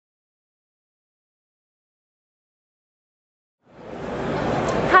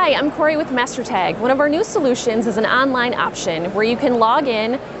Hi, I'm Korey with MasterTag. One of our new solutions is an online option where you can log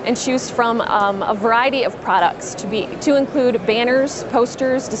in and choose from a variety of products to include banners,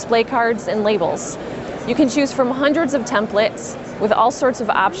 posters, display cards, and labels. You can choose from hundreds of templates with all sorts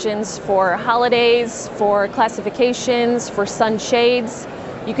of options for holidays, for classifications, for sunshades.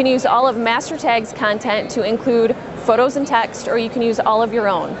 You can use all of MasterTag's content to include photos and text, or you can use all of your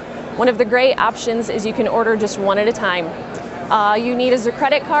own. One of the great options is you can order just one at a time. You need is a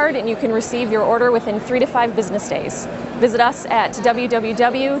credit card, and you can receive your order within 3 to 5 business days. Visit us at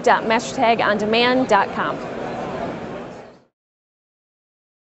www.mastertagondemand.com.